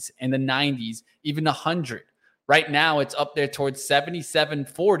 80s and the 90s, even 100. Right now, it's up there towards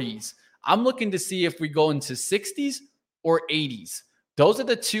 77.40s. I'm looking to see if we go into 60s or 80s. Those are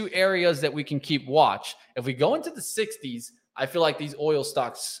the two areas that we can keep watch. If we go into the 60s, I feel like these oil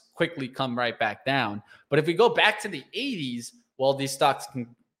stocks quickly come right back down. But if we go back to the 80s, well, these stocks can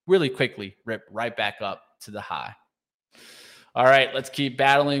really quickly rip right back up to the high. All right, let's keep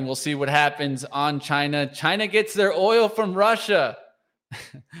battling. We'll see what happens on China. China gets their oil from Russia,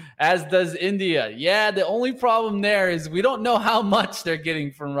 as does India. Yeah, the only problem there is we don't know how much they're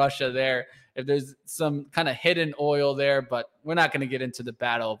getting from Russia there. If there's some kind of hidden oil there, but we're not going to get into the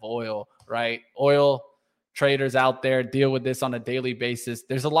battle of oil, right? Oil traders out there deal with this on a daily basis.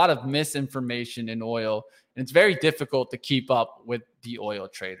 There's a lot of misinformation in oil, and it's very difficult to keep up with the oil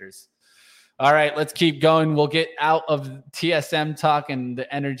traders. All right, let's keep going. We'll get out of TSM talk and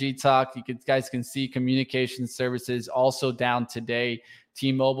the energy talk. You guys can see communication services also down today.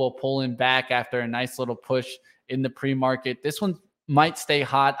 T-Mobile pulling back after a nice little push in the pre-market. This one might stay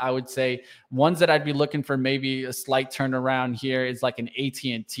hot, I would say. Ones that I'd be looking for maybe a slight turnaround here is like an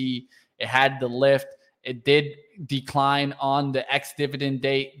AT&T. It had the lift. It did decline on the ex-dividend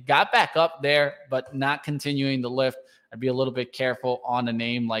date. Got back up there, but not continuing the lift. I'd be a little bit careful on a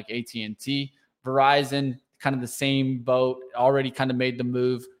name like AT&T. Verizon, kind of the same boat, already kind of made the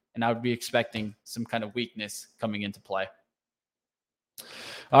move, and I would be expecting some kind of weakness coming into play.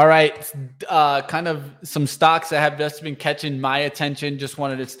 All right, kind of some stocks that have just been catching my attention. Just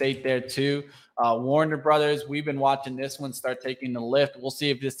wanted to state there too. Warner Brothers, we've been watching this one start taking the lift. We'll see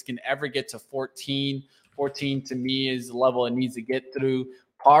if this can ever get to 14. 14 to me is the level it needs to get through.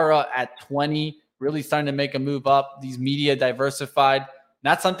 Para at 20, really starting to make a move up. These media diversified.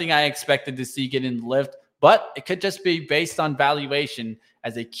 Not something I expected to see get in the lift, but it could just be based on valuation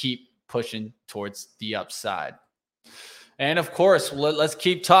as they keep pushing towards the upside. And of course, let's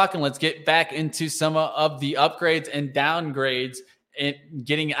keep talking. Let's get back into some of the upgrades and downgrades and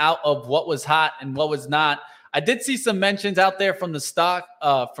getting out of what was hot and what was not. I did see some mentions out there from the stock,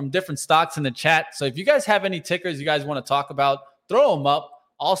 from different stocks in the chat. So if you guys have any tickers you guys want to talk about, throw them up.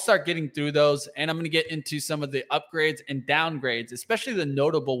 I'll start getting through those, and I'm going to get into some of the upgrades and downgrades, especially the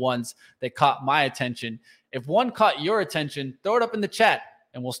notable ones that caught my attention. If one caught your attention, throw it up in the chat,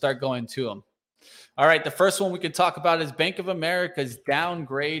 and we'll start going to them. All right, the first one we could talk about is Bank of America's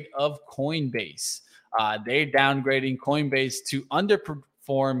downgrade of Coinbase. They're downgrading Coinbase to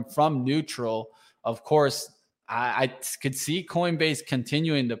underperform from neutral. Of course, I could see Coinbase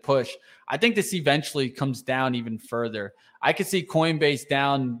continuing to push. I think this eventually comes down even further. I could see Coinbase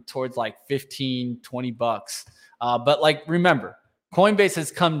down towards like 15, 20 bucks. But like, remember, Coinbase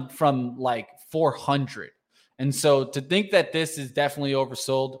has come from like 400. And so to think that this is definitely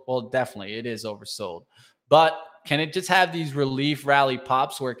oversold, well, definitely it is oversold. But can it just have these relief rally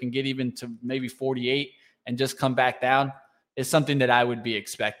pops where it can get even to maybe 48 and just come back down? Is something that I would be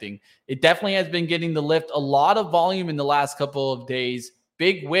expecting. It definitely has been getting the lift. A lot of volume in the last couple of days.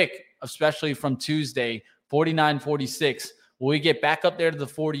 Big wick, especially from Tuesday, 49.46. Will we get back up there to the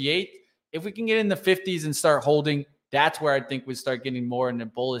 48? If we can get in the 50s and start holding, that's where I think we start getting more in the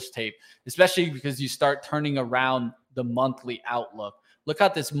bullish tape, especially because you start turning around the monthly outlook. Look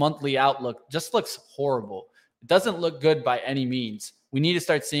at this monthly outlook. Just looks horrible. It doesn't look good by any means. We need to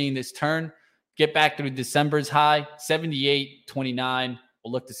start seeing this turn. Get back through December's high, 78.29.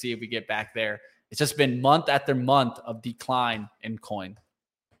 We'll look to see if we get back there. It's just been month after month of decline in coin.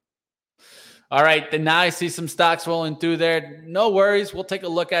 All right, then now I see some stocks rolling through there. No worries. We'll take a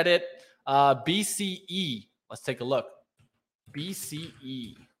look at it. BCE. Let's take a look.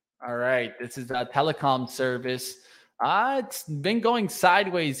 BCE. All right, this is a telecom service. It's been going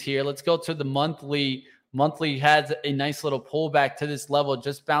sideways here. Let's go to the monthly. Monthly has a nice little pullback to this level,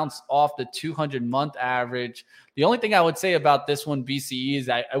 just bounced off the 200-month average. The only thing I would say about this one, BCE, is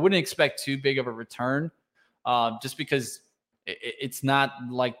I wouldn't expect too big of a return just because it's not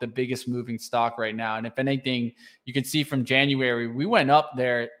like the biggest moving stock right now. And if anything, you can see from January, we went up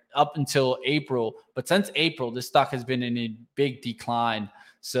there up until April. But since April, this stock has been in a big decline.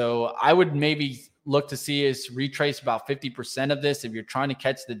 So I would maybe look to see us retrace about 50% of this if you're trying to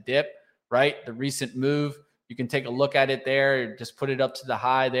catch the dip. Right? The recent move, you can take a look at it there. Just put it up to the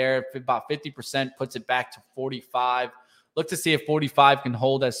high there. About 50% puts it back to 45. Look to see if 45 can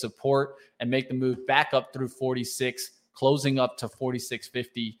hold as support and make the move back up through 46, closing up to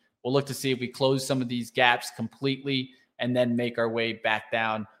 46.50. We'll look to see if we close some of these gaps completely and then make our way back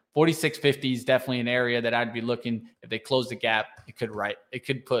down. 46.50 is definitely an area that I'd be looking. If they close the gap, it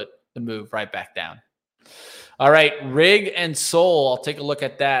could put the move right back down. All right, Rig and Soul. I'll take a look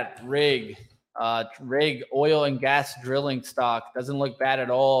at that. Rig, oil and gas drilling stock. Doesn't look bad at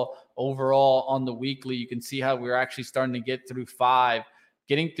all overall on the weekly. You can see how we're actually starting to get through 5.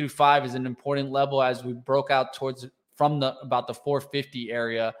 Getting through 5 is an important level as we broke out towards from about the 450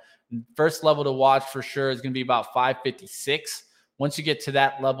 area. First level to watch for sure is going to be about 556. Once you get to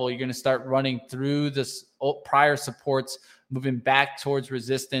that level, you're going to start running through this prior supports, moving back towards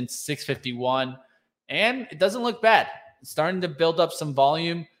resistance, 651. And it doesn't look bad. It's starting to build up some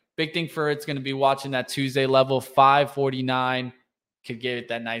volume. Big thing for it's going to be watching that Tuesday level, 549. Could give it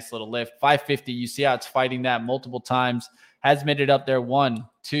that nice little lift. 550, you see how it's fighting that multiple times. Has made it up there 1,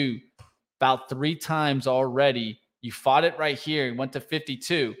 2, about 3 times already. You fought it right here and went to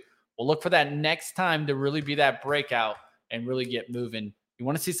 52. We'll look for that next time to really be that breakout and really get moving. You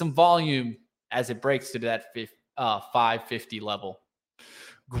want to see some volume as it breaks to that 550 level.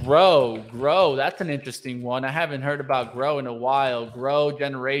 Grow. That's an interesting one. I haven't heard about Grow in a while. Grow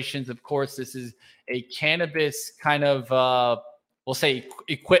Generations. Of course, this is a cannabis kind of, we'll say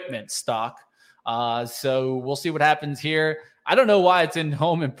equipment stock. So we'll see what happens here. I don't know why it's in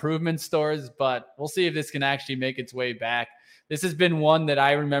home improvement stores, but we'll see if this can actually make its way back. This has been one that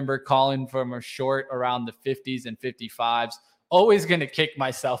I remember calling from a short around the 50s and 55s. Always going to kick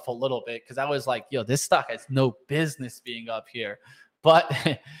myself a little bit because I was like, yo, this stock has no business being up here. But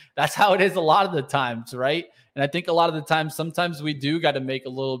that's how it is a lot of the times, right? And I think a lot of the times, sometimes we do got to make a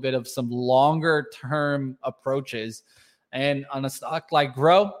little bit of some longer term approaches. And on a stock like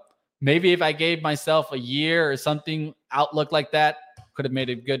Grow, maybe if I gave myself a year or something outlook like that, could have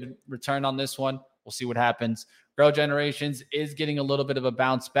made a good return on this one. We'll see what happens. Grow Generations is getting a little bit of a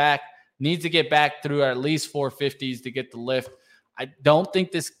bounce back. Needs to get back through at least 450s to get the lift. I don't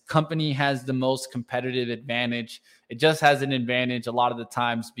think this company has the most competitive advantage. It just has an advantage a lot of the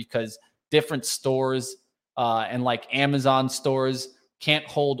times because different stores and like Amazon stores can't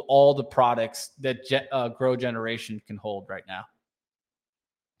hold all the products that Grow Generation can hold right now.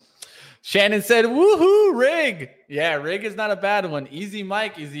 Shannon said, woohoo, Rig. Yeah, Rig is not a bad one. Easy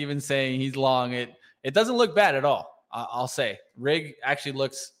Mike is even saying he's long. It doesn't look bad at all. I'll say. Rig actually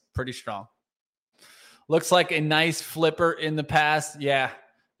looks pretty strong. Looks like a nice flipper in the past. Yeah,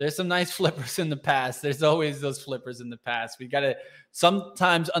 there's some nice flippers in the past. There's always those flippers in the past. We got to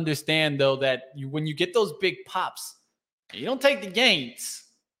sometimes understand, though, that when you get those big pops, you don't take the gains.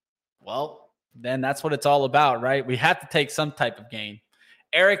 Well, then that's what it's all about, right? We have to take some type of gain.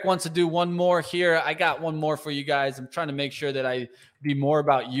 Eric wants to do one more here. I got one more for you guys. I'm trying to make sure that I be more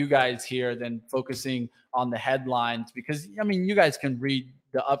about you guys here than focusing on the headlines because, I mean, you guys can read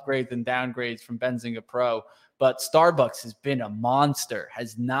the upgrades and downgrades from Benzinga Pro, but Starbucks has been a monster,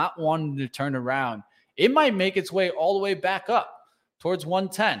 has not wanted to turn around. It might make its way all the way back up towards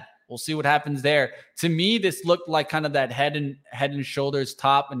 110. We'll see what happens there. To me, this looked like kind of that head and shoulders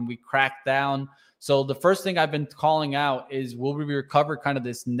top, and we cracked down. So the first thing I've been calling out is will we recover kind of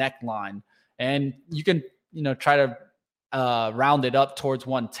this neckline? And you can, try to round it up towards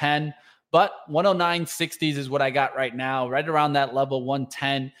 110. But 109.60s is what I got right now. Right around that level,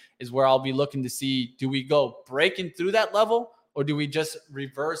 110 is where I'll be looking to see, do we go breaking through that level or do we just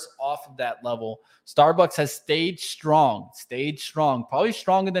reverse off of that level? Starbucks has stayed strong, probably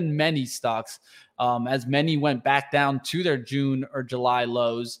stronger than many stocks, as many went back down to their June or July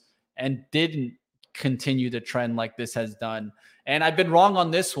lows and didn't continue the trend like this has done. And I've been wrong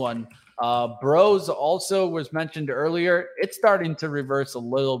on this one. Bros also was mentioned earlier. It's starting to reverse a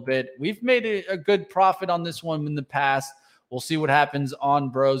little bit. We've made a good profit on this one in the past. We'll see what happens on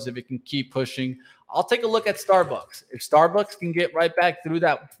Bros if it can keep pushing. I'll take a look at Starbucks. If Starbucks can get right back through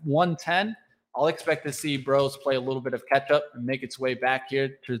that 110, I'll expect to see Bros play a little bit of catch up and make its way back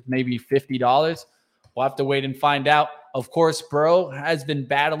here to maybe $50. We'll have to wait and find out. Of course, Bro has been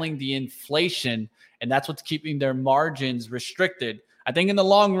battling the inflation, and that's what's keeping their margins restricted. I think in the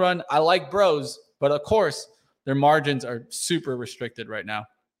long run, I like Bros, but of course, their margins are super restricted right now.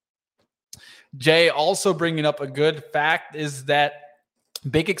 Jay also bringing up a good fact is that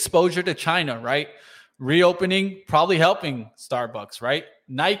big exposure to China, right? Reopening probably helping Starbucks, right?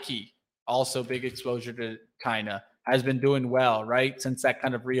 Nike, also big exposure to China, has been doing well, right? Since that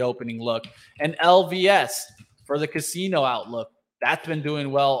kind of reopening look. And LVS for the casino outlook, that's been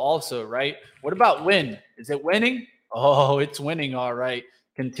doing well also, right? What about Wynn? Is it winning? Oh, it's winning, all right.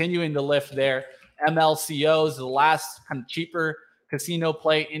 Continuing to lift there. MLCO is the last kind of cheaper casino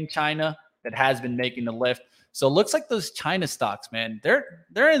play in China that has been making the lift. So it looks like those China stocks, man,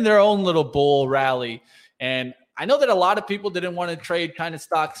 they're in their own little bull rally. And I know that a lot of people didn't want to trade China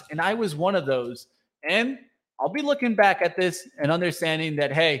stocks, and I was one of those. And I'll be looking back at this and understanding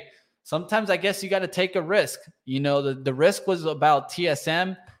that, hey, sometimes I guess you got to take a risk. The risk was about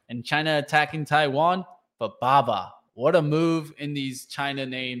TSM and China attacking Taiwan, but Baba, what a move in these China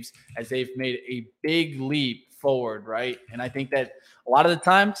names as they've made a big leap forward, right? And I think that a lot of the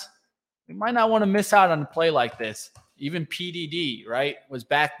times we might not want to miss out on a play like this. Even PDD, right, was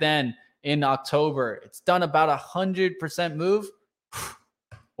back then in October. It's done about 100% move.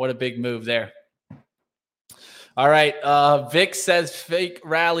 What a big move there. All right. Vic says fake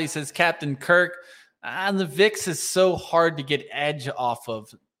rally, says Captain Kirk. And the VIX is so hard to get edge off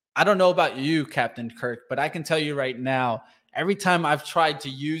of. I don't know about you, Captain Kirk, but I can tell you right now, every time I've tried to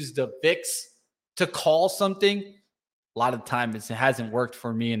use the VIX to call something, a lot of times it hasn't worked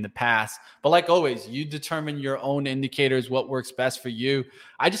for me in the past. But like always, you determine your own indicators, what works best for you.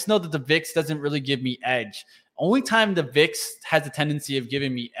 I just know that the VIX doesn't really give me edge. Only time the VIX has a tendency of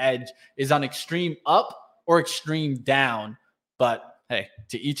giving me edge is on extreme up or extreme down. But hey,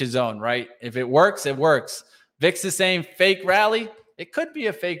 to each his own, right? If it works, it works. VIX is saying fake rally. It could be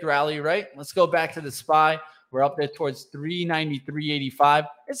a fake rally, right? Let's go back to the SPY. We're up there towards 393.85.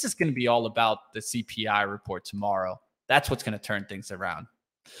 It's just going to be all about the CPI report tomorrow. That's what's going to turn things around.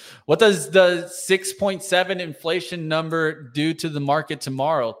 What does the 6.7 inflation number do to the market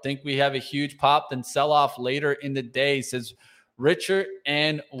tomorrow? Think we have a huge pop, then sell off later in the day, says Richard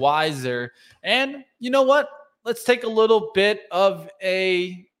and Wiser. And you know what? Let's take a little bit of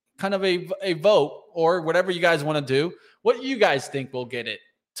a kind of a vote or whatever you guys want to do. What you guys think will get it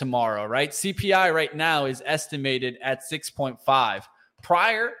tomorrow, right? CPI right now is estimated at 6.5.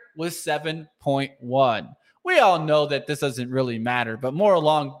 Prior was 7.1. We all know that this doesn't really matter, but more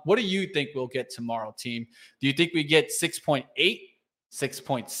along, what do you think we'll get tomorrow, team? Do you think we get 6.8,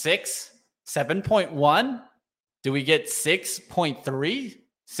 6.6, 7.1? Do we get 6.3,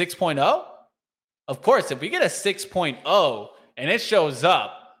 6.0? Of course, if we get a 6.0 and it shows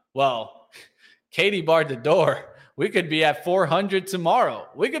up, well, Katie barred the door. We could be at 400 tomorrow.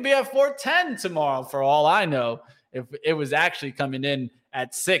 We could be at 410 tomorrow for all I know, if it was actually coming in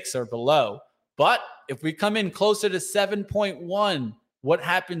at 6 or below. But if we come in closer to 7.1, what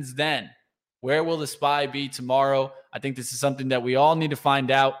happens then? Where will the SPY be tomorrow? I think this is something that we all need to find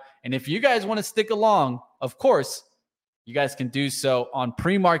out. And if you guys want to stick along, of course, you guys can do so on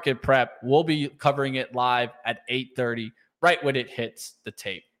pre-market prep. We'll be covering it live at 8:30, right when it hits the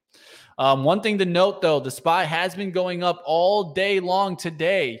tape. One thing to note, though, the SPY has been going up all day long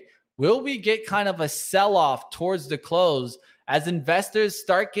today. Will we get kind of a sell-off towards the close as investors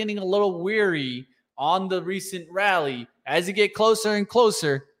start getting a little weary on the recent rally as you get closer and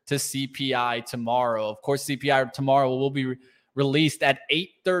closer to CPI tomorrow? Of course, CPI tomorrow will be released at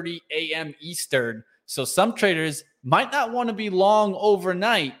 8:30 a.m. Eastern. So some traders might not want to be long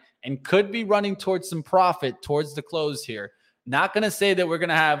overnight and could be running towards some profit towards the close here. Not going to say that we're going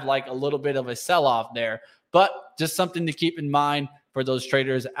to have like a little bit of a sell-off there, but just something to keep in mind for those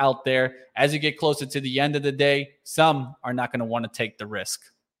traders out there. As you get closer to the end of the day, some are not going to want to take the risk.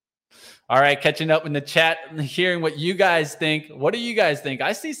 All right, catching up in the chat and hearing what you guys think. What do you guys think?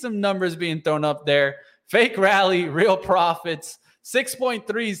 I see some numbers being thrown up there. Fake rally, real profits.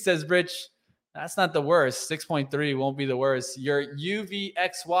 6.3 says Rich. That's not the worst. 6.3 won't be the worst. Your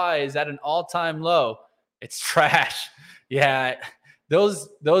UVXY is at an all-time low. It's trash. Yeah, those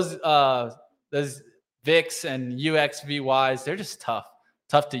VIX and UXVYs, they're just tough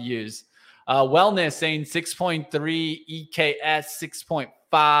to use. Wellness saying 6.3, EKS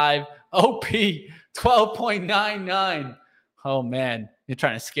 6.5, OP 12.99. Oh man, you're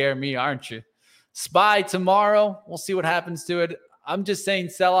trying to scare me, aren't you? SPY tomorrow, we'll see what happens to it. I'm just saying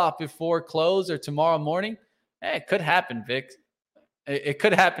sell off before close or tomorrow morning. Hey, it could happen, Vic. It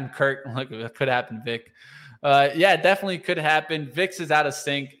could happen, Kurt. Look, it could happen, Vic. Yeah, definitely could happen. VIX is out of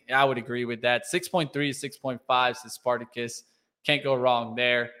sync. I would agree with that. 6.3 to 6.5 says Spartacus. Can't go wrong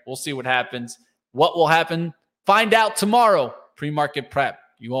there. We'll see what happens. What will happen? Find out tomorrow. Pre-market prep.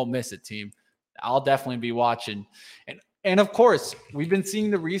 You won't miss it, team. I'll definitely be watching. And of course, we've been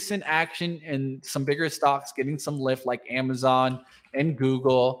seeing the recent action in some bigger stocks getting some lift like Amazon and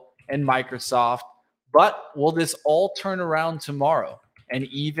Google and Microsoft. But will this all turn around tomorrow? And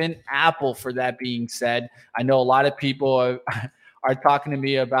even Apple, for that being said. I know a lot of people are talking to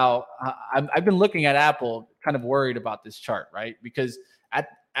me about, I've been looking at Apple, kind of worried about this chart, right? Because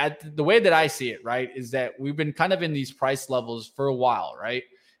at the way that I see it, right, is that we've been kind of in these price levels for a while, right?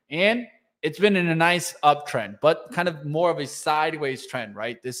 And it's been in a nice uptrend, but kind of more of a sideways trend,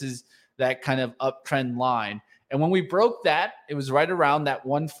 right? This is that kind of uptrend line. And when we broke that, it was right around that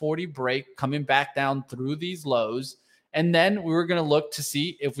 140 break, coming back down through these lows. And then we were going to look to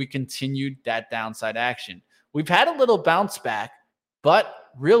see if we continued that downside action. We've had a little bounce back, but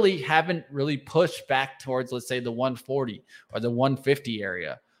really haven't really pushed back towards, let's say, the 140 or the 150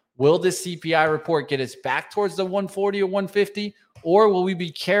 area. Will this CPI report get us back towards the 140 or 150? Or will we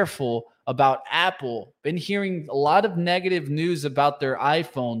be careful about Apple? Been hearing a lot of negative news about their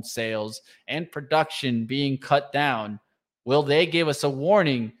iPhone sales and production being cut down. Will they give us a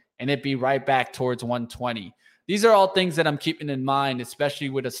warning and it be right back towards 120? These are all things that I'm keeping in mind, especially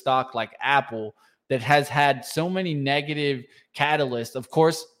with a stock like Apple that has had so many negative catalysts. Of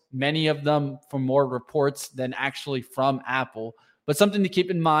course, many of them from more reports than actually from Apple, but something to keep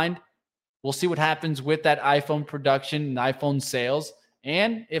in mind. We'll see what happens with that iPhone production and iPhone sales,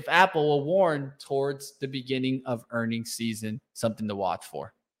 and if Apple will warn towards the beginning of earnings season, something to watch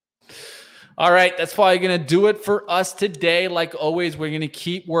for. All right, that's probably going to do it for us today. Like always, we're going to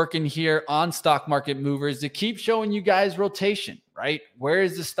keep working here on Stock Market Movers to keep showing you guys rotation, right? Where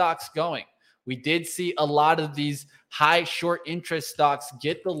is the stocks going? We did see a lot of these high short interest stocks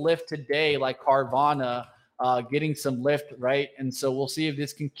get the lift today, like Carvana getting some lift, right? And so we'll see if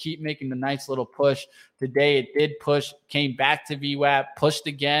this can keep making a nice little push. Today it did push, came back to VWAP, pushed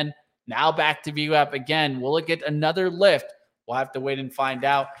again, now back to VWAP again. Will it get another lift? We'll have to wait and find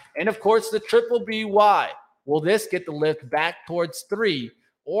out. And of course, the triple BY. Will this get the lift back towards 3?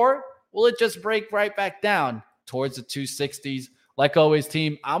 Or will it just break right back down towards the 260s? Like always,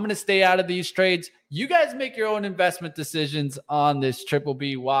 team, I'm going to stay out of these trades. You guys make your own investment decisions on this triple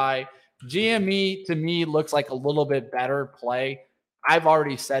BY. GME, to me, looks like a little bit better play. I've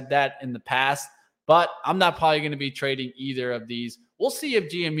already said that in the past, but I'm not probably going to be trading either of these. We'll see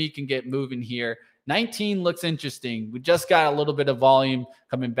if GME can get moving here. 19 looks interesting. We just got a little bit of volume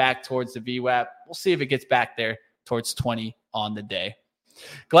coming back towards the VWAP. We'll see if it gets back there towards 20 on the day.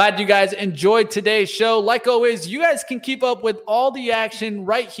 Glad you guys enjoyed today's show. Like always, you guys can keep up with all the action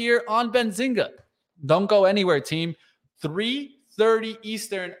right here on Benzinga. Don't go anywhere, team. 3:30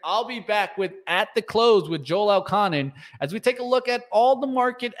 Eastern, I'll be back with At the Close with Joel Elconin as we take a look at all the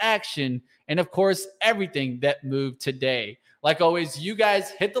market action and, of course, everything that moved today. Like always, you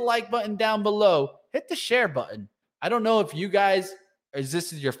guys hit the like button down below. Hit the share button. I don't know if you guys,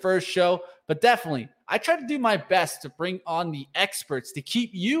 this is your first show, but definitely, I try to do my best to bring on the experts to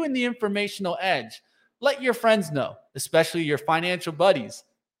keep you in the informational edge. Let your friends know, especially your financial buddies.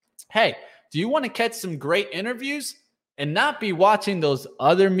 Hey, do you want to catch some great interviews and not be watching those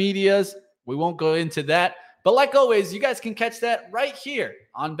other medias? We won't go into that. But like always, you guys can catch that right here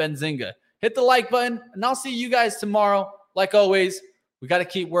on Benzinga. Hit the like button, and I'll see you guys tomorrow. Like always, we got to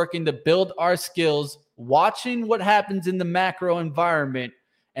keep working to build our skills, watching what happens in the macro environment,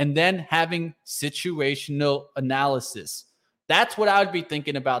 and then having situational analysis. That's what I would be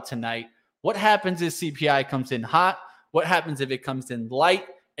thinking about tonight. What happens if CPI comes in hot? What happens if it comes in light?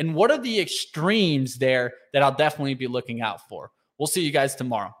 And what are the extremes there that I'll definitely be looking out for? We'll see you guys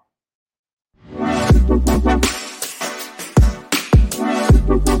tomorrow.